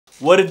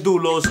What it do,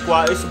 Lil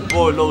Squad? It's your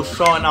boy Lil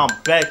Sean. I'm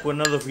back with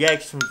another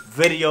reaction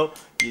video.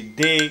 You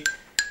dig?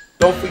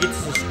 Don't forget to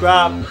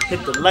subscribe,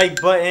 hit the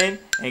like button,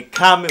 and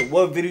comment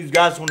what videos you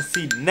guys want to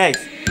see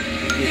next.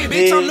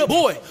 Bitch, I'm the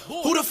boy.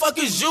 Who the fuck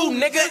is you,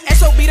 nigga?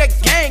 SOB that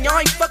gang. Y'all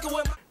ain't fucking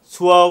with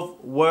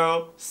 12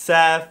 World,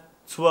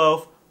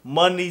 Sav12.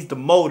 Money's the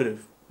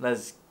motive.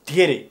 Let's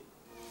get it.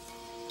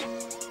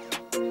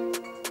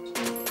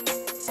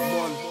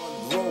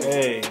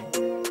 Hey.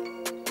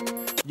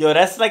 Yo,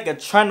 that's like a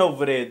trend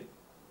over there.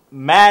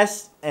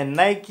 Mask and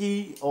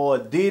Nike or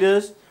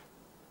Adidas.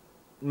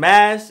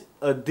 Mask,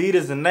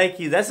 Adidas, and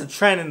Nike. That's a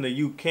trend in the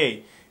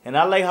UK. And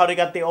I like how they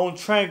got their own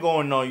trend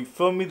going on. You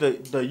feel me?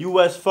 The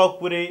US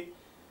fuck with it.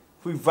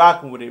 We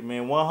rocking with it,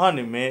 man.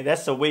 100, man.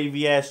 That's a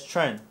wavy ass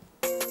trend.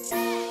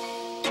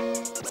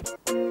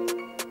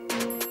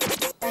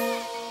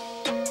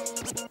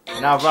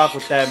 And I rock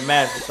with that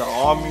mask. It's an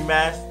army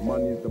mask.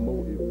 Money is the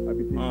motive. I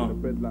be taking the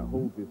bread like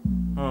Hovis.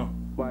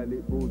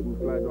 Violate bros will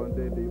slide on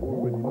there, they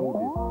already know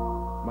this.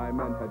 My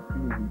man had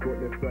cream, he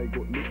got left right,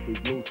 got licked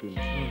with lotion.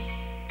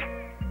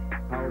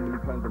 How many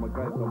times am I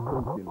guys I'm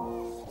poking?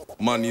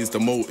 Money is the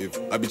motive.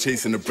 I be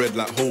chasing the bread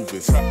like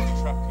Hovis.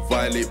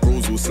 Violate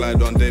bros will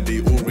slide on there, they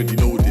already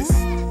know this.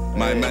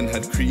 My man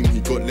had cream,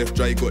 he got left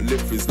dry, got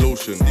licked with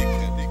lotion.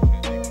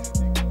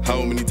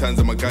 How many times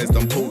am I guys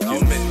done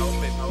poking?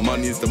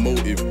 Money is the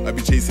motive. I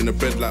be chasing the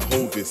bread like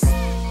Hovis.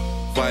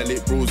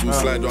 Violate bros will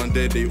slide on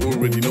there, they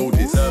already know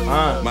this.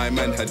 My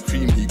man had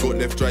cream, he got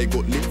left dry,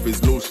 got licked with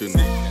his lotion.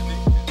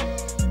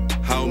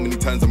 How many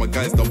times are my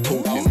guys done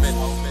poking?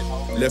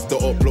 Left the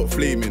up block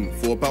flaming,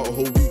 for about a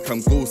whole week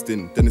I'm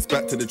ghosting. Then it's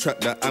back to the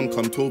trap that I'm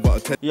come 12 out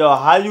of 10. Yo,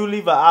 how you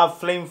leave an eye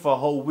flame for a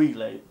whole week?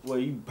 Like,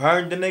 what, you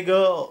burned the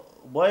nigga?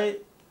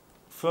 What?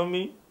 Feel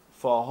me?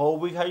 For a whole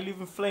week? How you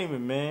leaving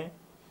flaming, man?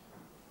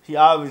 He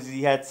obviously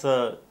had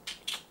to,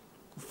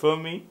 feel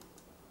me?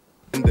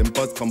 And then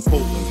buzz come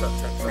potent.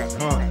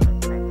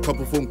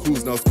 Couple phone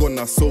calls, now it's gone,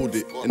 I sold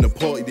it. In the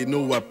party, they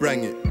know I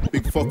brang it.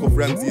 Big fuck off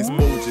Ramsey is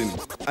bulging.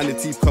 And the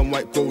teeth come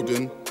white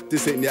golden.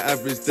 This ain't your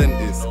average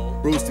dentist.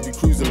 Bros to be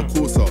cruising a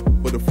Corsa,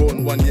 but the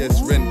phone 1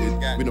 year's rented.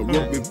 We don't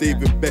rock with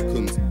David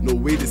Beckham's. No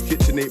way this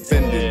kitchen ain't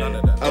bending.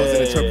 I was in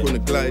the trap on the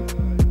glide.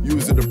 You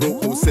was in the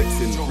broke hole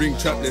sexing. Ring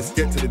trap, let's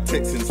get to the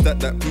texting. Stat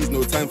that please,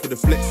 no time for the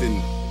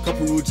flexing.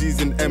 Couple real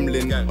G's in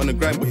Emlyn. On the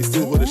grind, but he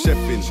still hold a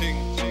chefing.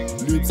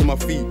 Lubes on my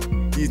feet.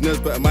 These nerves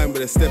better mind where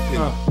they're stepping.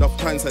 Enough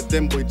times had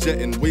them boy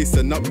jetting. Waste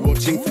a nut, we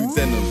won't ching through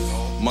denim.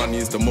 Money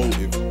is the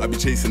motive. I be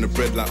chasing the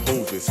bread like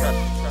Hovis.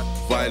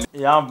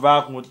 Yeah, I'm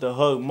rocking with the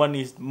hook.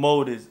 Money is the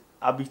motive.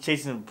 I be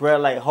chasing the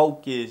bread like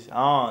Hulk is.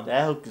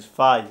 That hook is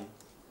fire.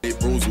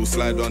 Bros will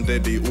slide on there,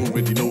 they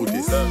already know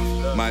this.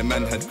 My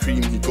man had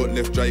cream, he got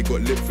left dry,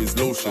 got licked with his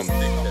lotion.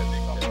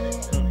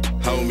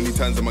 How many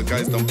times are my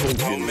guys done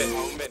poking?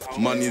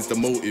 Money is the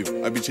motive.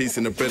 I be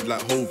chasing the bread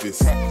like Hovis.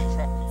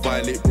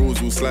 Violate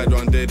bros will slide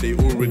on there, they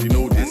already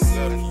know this.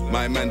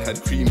 My man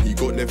had cream, he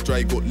got left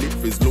dry, got licked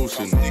with his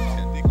lotion.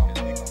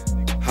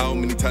 How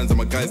many times are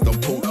my guys done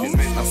poking?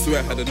 I swear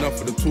I had enough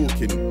of the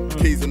talking.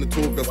 K's on the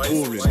talk, that's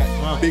boring.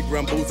 Big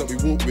Rambos that we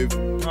walk with,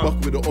 buck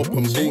with the up,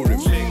 I'm boring.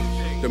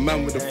 The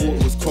man with the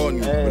thought was carny,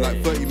 we're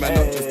like 30 man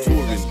up just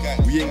touring.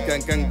 We ain't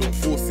gang, don't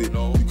force it.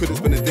 You couldn't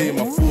spend a day in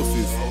my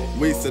forces.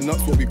 Waste and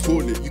nuts, what we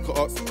call it. You could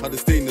ask how the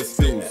stainless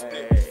feels.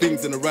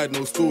 Things in the ride,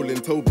 no stalling.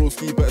 Tell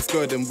broski better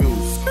skirt them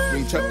wheels.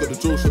 Ring trap got the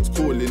draw shots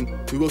calling.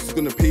 Who else is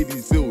gonna pay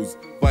these bills?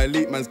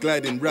 Violate man's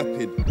gliding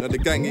rapid. Now the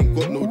gang ain't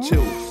got no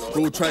chill.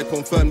 Bro try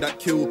confirm that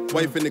kill.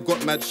 Why you think they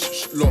got mad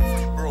locked?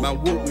 Man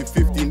walk with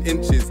 15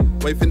 inches.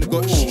 Why you think they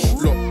got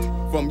locked?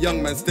 From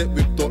young man step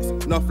with dots.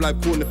 Enough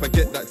live corn if I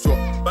get that drop.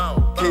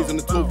 K's on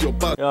the 12 your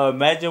butt. Yo,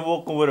 imagine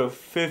walking with a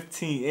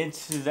 15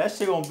 inches. That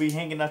shit gonna be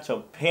hanging out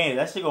your pants.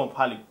 That shit gonna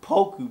probably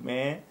poke you,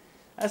 man.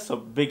 That's a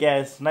big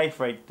ass knife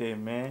right there,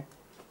 man.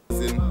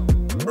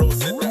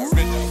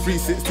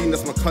 316,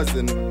 that's my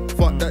cousin.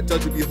 Fuck that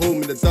judge will be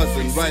home in a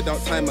dozen. Ride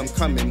out time, I'm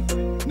coming.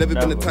 Never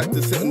been the type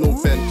to sit on no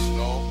bench.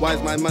 Why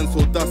is my man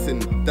so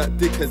dustin'? That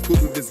dickhead's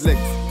good with his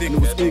legs. And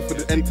it was all for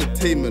the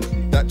entertainment.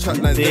 That chat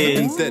line's never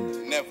been dead.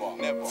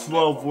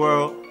 12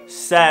 World,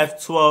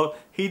 Sav12.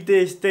 He did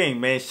his thing,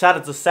 man. Shout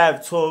out to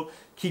Sav12.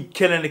 Keep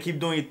killing it, keep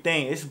doing your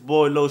thing. It's your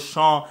boy Lil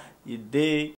Sean. You dig?